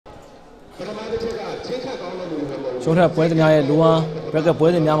ရှုံးထက်ပွဲစဉ်များရဲ့လူဝမ်း bracket ပွဲ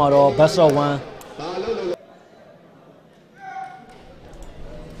စဉ်များမှာတော့ best of 1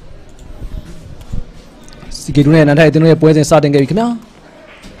စီကီဒူနဲ့နန်ထိုက်အသင်းတို့ရဲ့ပွဲစဉ်စတင်ခဲ့ပြီခင်ဗျာ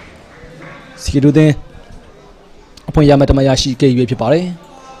စီကီဒူအသင်းအဖွင့်ရမယ့်တမရရှိခဲ့ပြီဖြစ်ပါတယ်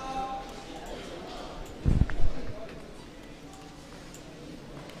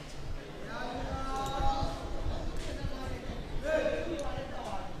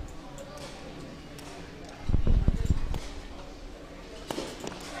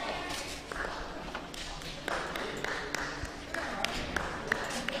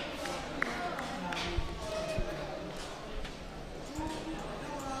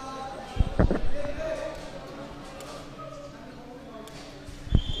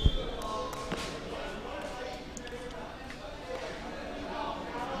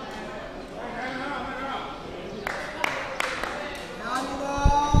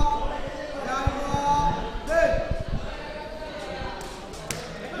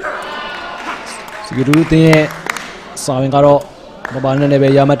စီကီဒူအသင်းရဲ့စာဝင်ကတော့မဘာနဲ့လည်းပဲ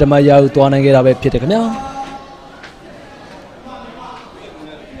ရမတမရယူသွားနိုင်ခဲ့တာပဲဖြစ်တယ်ခင်ဗျာ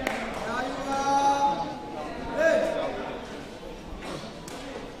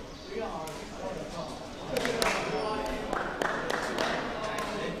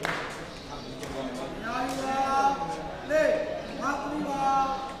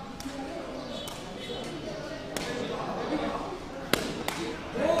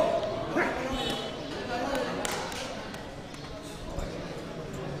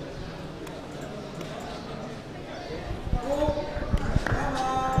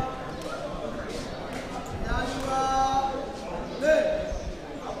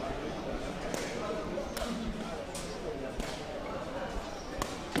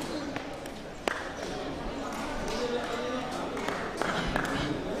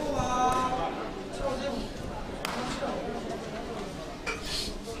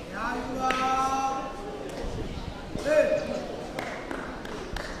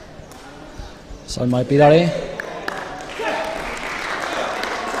ဆောင်းမိုင်ပေးရတယ်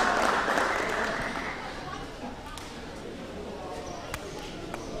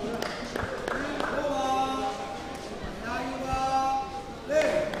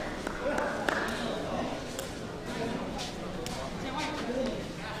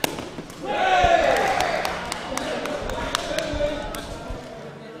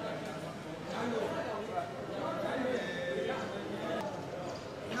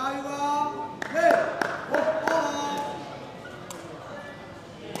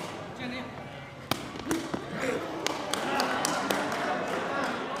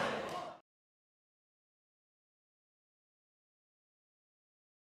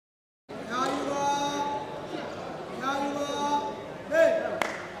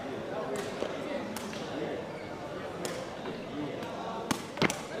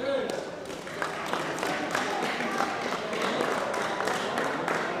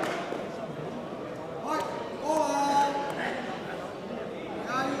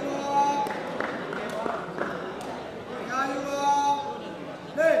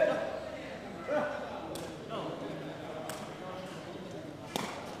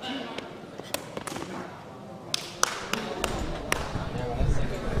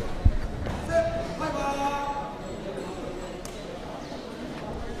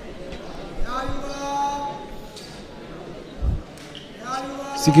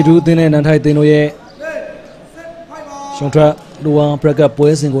စီကီဒူအသင်းနဲ့နန်ထိုက်အသင်းတို့ရဲ့ရှုံးထွက်လူဝမ်း bracket ပွဲ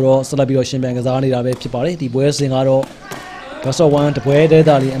စဉ်ကိုတော့ဆက်လက်ပြီးတော့ရှင်ပြိုင်ကစားနေတာပဲဖြစ်ပါတယ်ဒီပွဲစဉ်ကတော့ best of 1တပွဲတည်း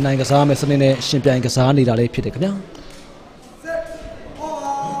တာလီအနိုင်ကစားမယ်စနစ်နဲ့ရှင်ပြိုင်ကစားနေတာလေးဖြစ်တယ်ခင်ဗျာ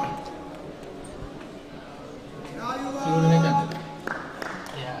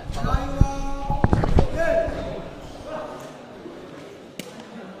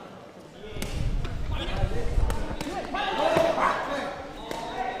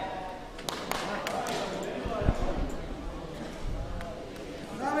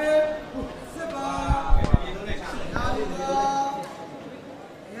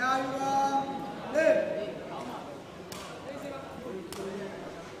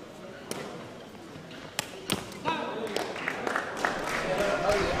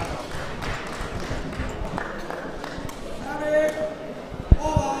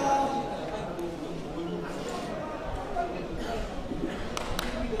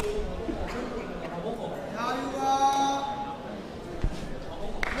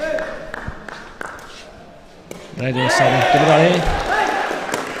Đây là sau tiếp ra đi.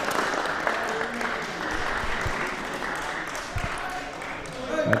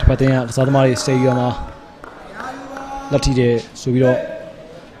 Phát hiện sau đó mà xây mà lật thì để suy yếu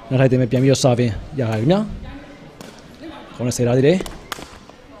NanHtikeတင်မဲ့ပြန်ပြီးတော့စာပင်ရတာခင်ဗျာခေါင်းနဲ့ဆယ်ထားသေးတယ်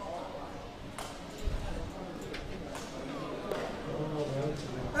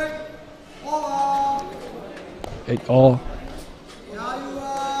all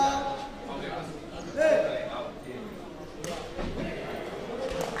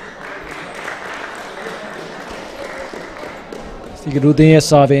စီကရူတင်ရဲ့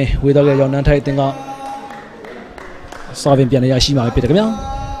စာပင်ဝေတော့ကြကြောင်းNanHtikeတင်ကစာပင်ပြန်ရရှိမှာဖြစ်တယ်ခင်ဗျာ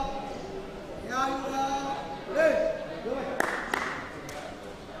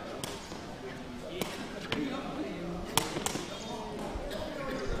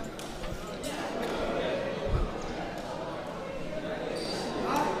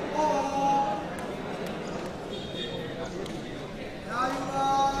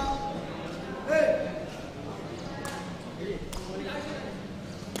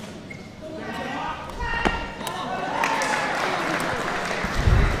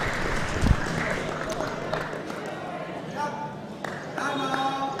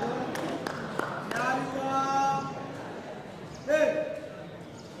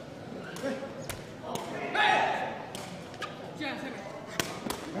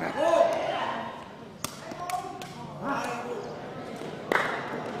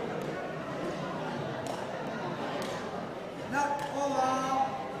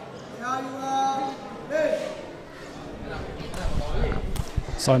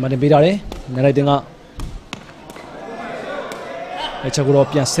ဆောင်းမတင်ပေးထားတယ်NanHtikeတင်ကအချက်ကိုတော့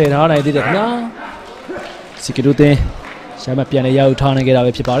ပြန်ဆယ်ထားနိုင်သေးတယ်ခင်ဗျာစီကရူတင်ရှာမပြန်နေရအောင်ထားနိုင်ခဲ့တာ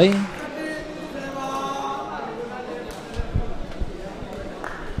ပဲဖြစ်ပါတယ်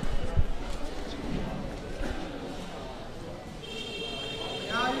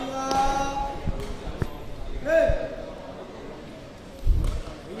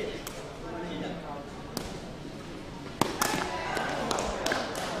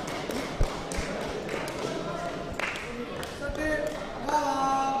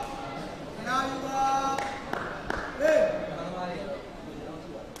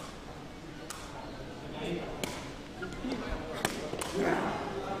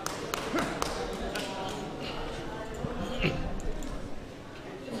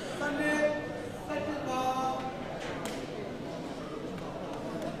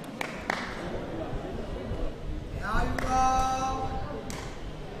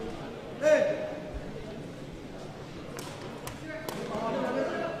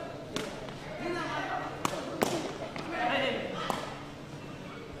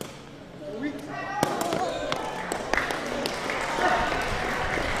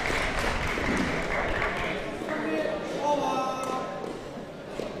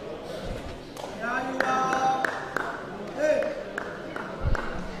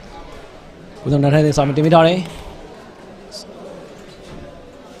ဦးဆုံးNanHtikeတင်စာပင်တင်ပေးထားတယ်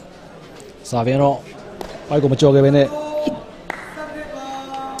စာပင်တော့ဘိုက်ကိုမကြော်ခဲ့ပဲနဲ့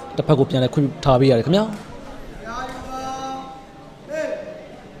တစ်ဖက်ကိုပြန်လဲခွင့်ထားပေးရတယ်ခင်ဗျာ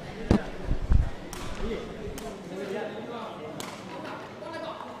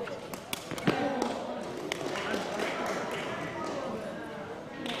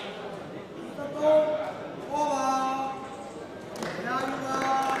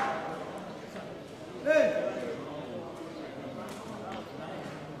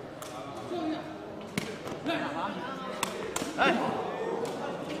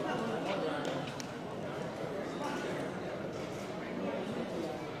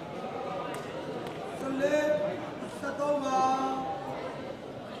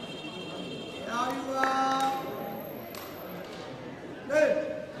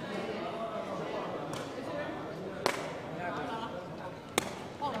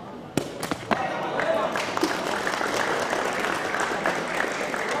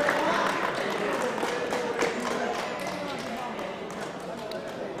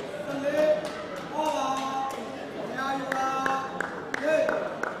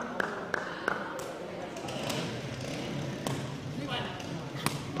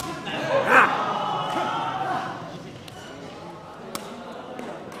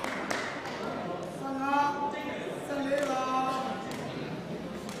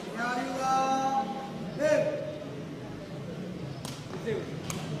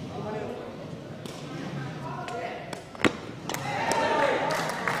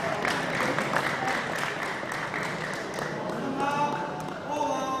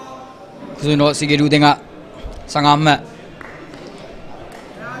ဆိုရင်တော့စီကရူတင်က15မှတ်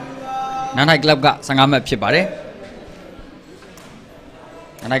NanHtike Club က15မှတ်ဖြစ်ပါတယ်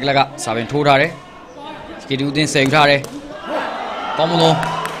NanHtike Club ကစာပင်ထိုးထားတယ်စီကရူတင်ဆယ်ယူထားတယ်ကောင်းမလို့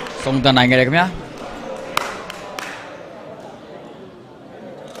ဆုံးတန်နိုင်ခဲ့တယ်ခင်ဗျာ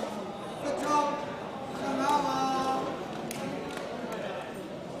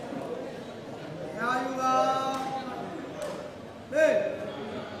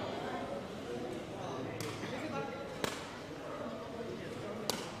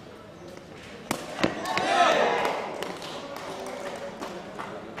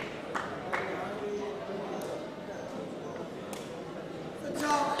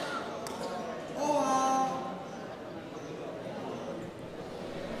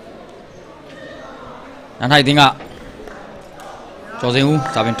NanHtike thing up. Choosing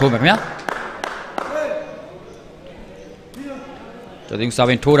Sabin Toba. Choosing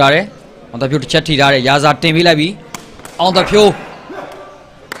Sabin Todare on the beauty chatty Yaza Timilabi on the pew.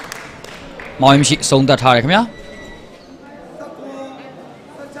 Moimshi sound that Harakmia.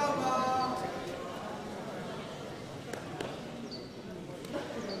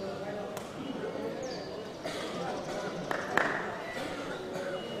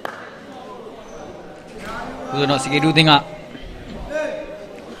 No Sigidu thing up.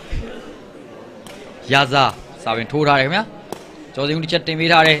 Yaza Sabin Toda. Choosing to chat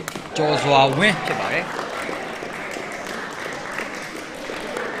Timidare, Joshua win.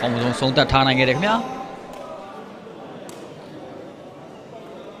 Almost sound that Tana get him.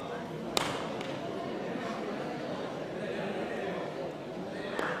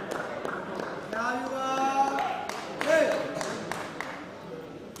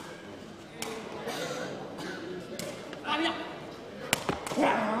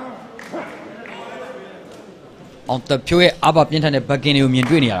 On the pure above internet beginning of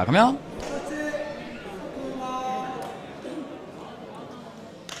Mindunia, come on.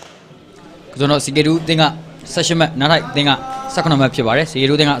 Zono Sigedu Dinga, Session NanHtike Dinga, second map Pivare,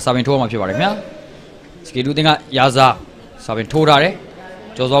 Sigedu Dinga, Sabin Toma Pivare, Sigedu Dinga, Yaza, Sabin Todare,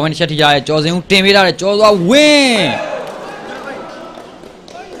 Joshua win Shatia, Josin Timida, Joshua win.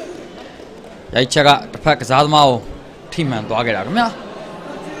 Yaichaga, the pack Zalmao, team and Dogger,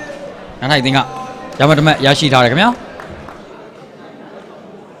 NanHtike Dinga. Yamatama Yashi Tarakam.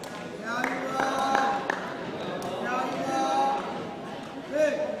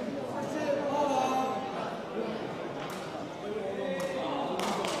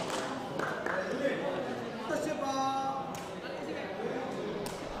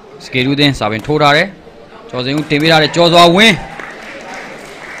 Skedu then Sabin Todare, Choosing Timida, Joshua win.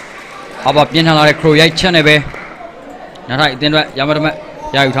 How about Pianala Crow Yachanebe? NanHtike then Yamatama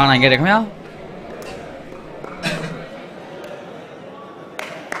Yayutana and get a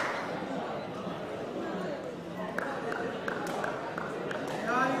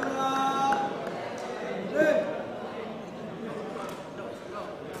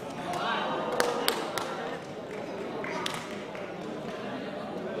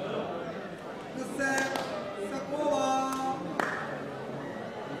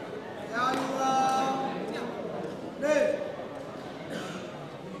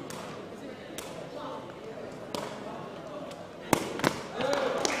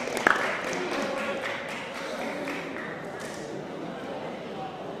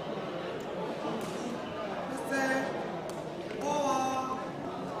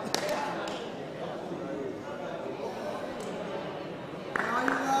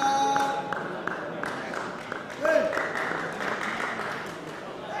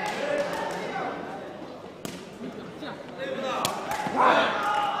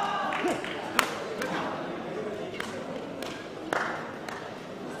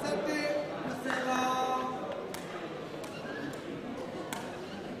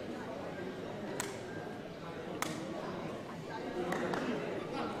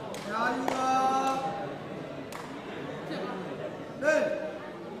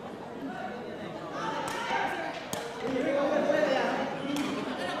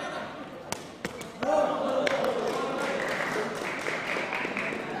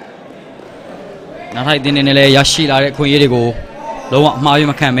NanHtike in Yashi like Quirigo, Low Mayu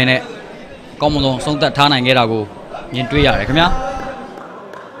Macamene, Commodore, so that Tana and Gerago, in 3 years. Come here.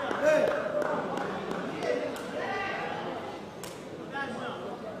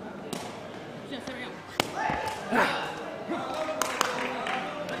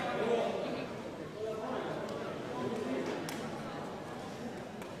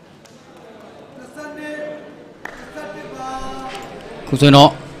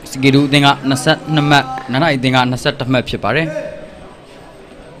 Kusuno. Sigidu Dinga Nasat Namat, NanHtike Dinga Nasat of Map Shipare.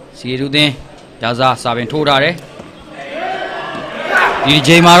 Sigidu Din, Yaza Sabin Todare.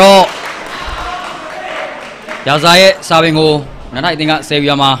 DJ Maro Yazae Sabingo, NanHtike Dinga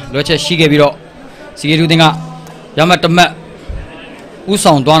Savyama, Loche Shigebiro. Sigidu Dinga Yamatama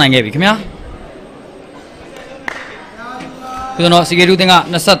Usong Dwana Gabi. Come here. Kuno Sigidu Dinga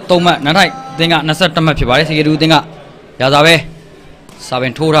Nasat Toma, NanHtike Dinga Nasat Map Shipare. Sigidu Dinga Yazawe.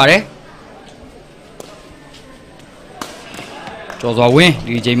 Sabin Todare. Joshua win,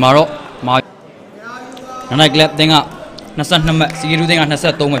 DJ Maro, NanHtike Club Dinga, Nasan number, Sigidu Dinga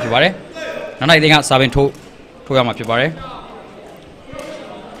Nasat Toma Pivare, NanHtike Dinga Sabin Toyama Pivare.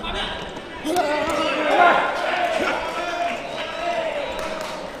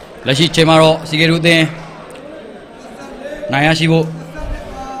 Lashi Chemaro, Sigidu Din, Nayashibo,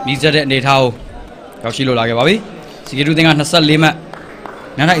 Nizade Netao, ရောက်ရှိလို့လာခဲ့ပါပြီစီကီတူတင်က24မှတ်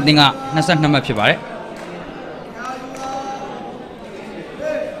နန်းထိုက်တင်က22မှတ်ဖြစ်ပါတယ်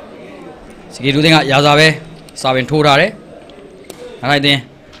စီကီတူတင်ကရာစာပဲစာပင်ထိုးထားတယ်နန်းထိုက်တင်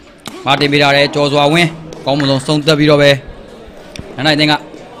မာတင်ပေးထားတယ်ကျော်စွာဝင်းကောင်းမွန်ဆုံးဆုံးသက်ပြီးတော့ပဲနန်းထိုက်တင်က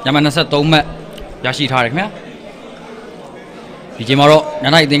ရမ23မှတ်ရရှိထားတယ်ခင်ဗျာဒီချိန်မှာတော့န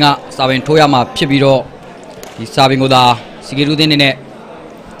န်းထိုက်တင်ကစာပင်ထိုးရမှာဖြစ်ပြီးတော့ဒီစာပင်ကိုသာစီကီတူတင်နေနဲ့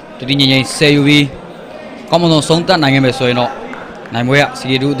တတိငိမ့်ငိမ့်ဆယ်ယူပြီးကောင်းမွန်ဆုံးသက်နိုင်ခဲ့မယ်ဆိုရင်တော့နိုင်ပွဲရစီ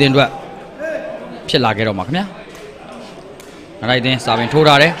ကီတူအသင်းအတွက်ဖြစ်လာခဲ့တော့မှာခင်ဗျာနန်းထိုက်တင်စာပင်ထိုး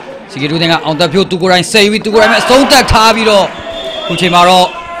ထားတယ်စီကီတူတင်ကအောင်သက်ဖြိုးသူကိုယ်တိုင်ဆယ်ယူပြီးသူကိုယ်တိုင်မဲ့အဆုံးသက်ထားပြီးတော့ခုချိန်မှာတော့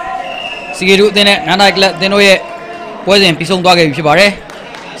စီကီတူအသင်းနဲ့NanHtike Clubအသင်းတို့ရဲ့ပွဲစဉ်ပြီးဆုံးသွားခဲ့ပြီဖြစ်ပါတယ်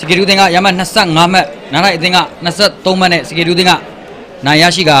စီကီတူတင်ကရမှတ်25မှတ်NanHtikeအသင်းက23မှတ်နဲ့စီကီတူတင်ကနိုင်ရ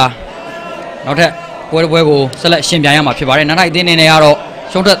ရှိကနောက်ထပ်ပွဲကိုဆက်လက်ရှင်ပြိုင်ရမှာဖြစ်ပါတယ်NanHtikeအသင်းအနေနဲ့ကတော့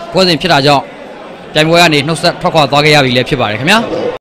ရှုံးထွက်ပွဲစဉ်ဖြစ်တာကြောင့်ပြိုင်ပွဲကနေနှုတ်ဆက်ထွက်ခွာသွားခဲ့ရပြီလည်းဖြစ်ပါတယ်ခင်ဗျာ